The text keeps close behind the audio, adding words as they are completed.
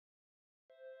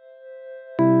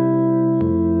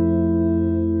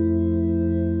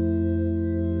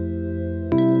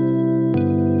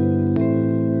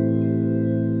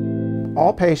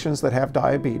All patients that have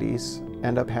diabetes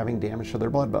end up having damage to their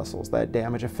blood vessels. That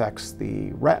damage affects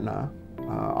the retina,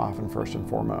 often first and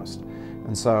foremost.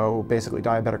 And so basically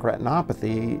diabetic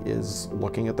retinopathy is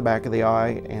looking at the back of the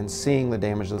eye and seeing the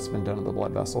damage that's been done to the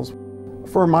blood vessels.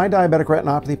 For my diabetic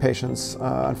retinopathy patients,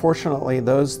 unfortunately,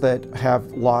 those that have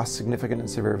lost significant and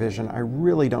severe vision, I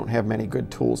really don't have many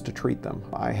good tools to treat them.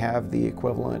 I have the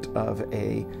equivalent of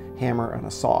a hammer and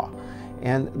a saw.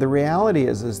 And the reality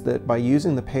is that by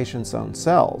using the patient's own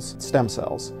cells, stem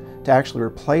cells, to actually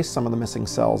replace some of the missing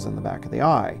cells in the back of the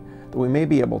eye, that we may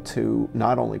be able to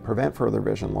not only prevent further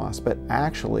vision loss, but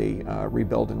actually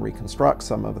rebuild and reconstruct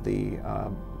some of the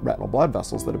retinal blood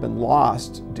vessels that have been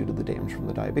lost due to the damage from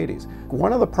the diabetes.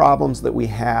 One of the problems that we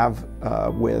have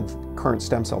with current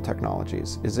stem cell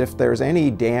technologies is if there's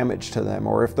any damage to them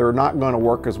or if they're not going to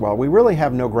work as well, we really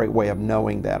have no great way of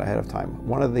knowing that ahead of time.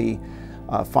 One of the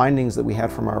findings that we had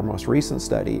from our most recent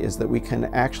study is that we can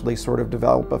actually sort of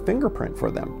develop a fingerprint for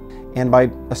them. And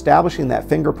by establishing that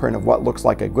fingerprint of what looks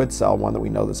like a good cell, one that we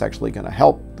know that's actually going to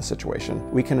help the situation,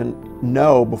 we can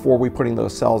know before we putting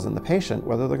those cells in the patient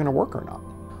whether they're going to work or not.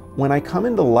 When I come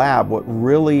into the lab, what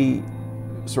really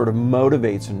sort of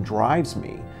motivates and drives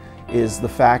me is the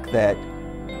fact that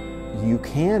you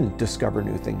can discover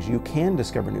new things, you can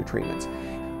discover new treatments.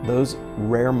 Those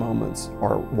rare moments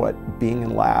are what being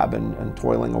in lab and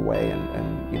toiling away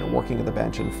and working at the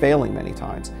bench and failing many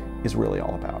times is really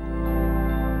all about.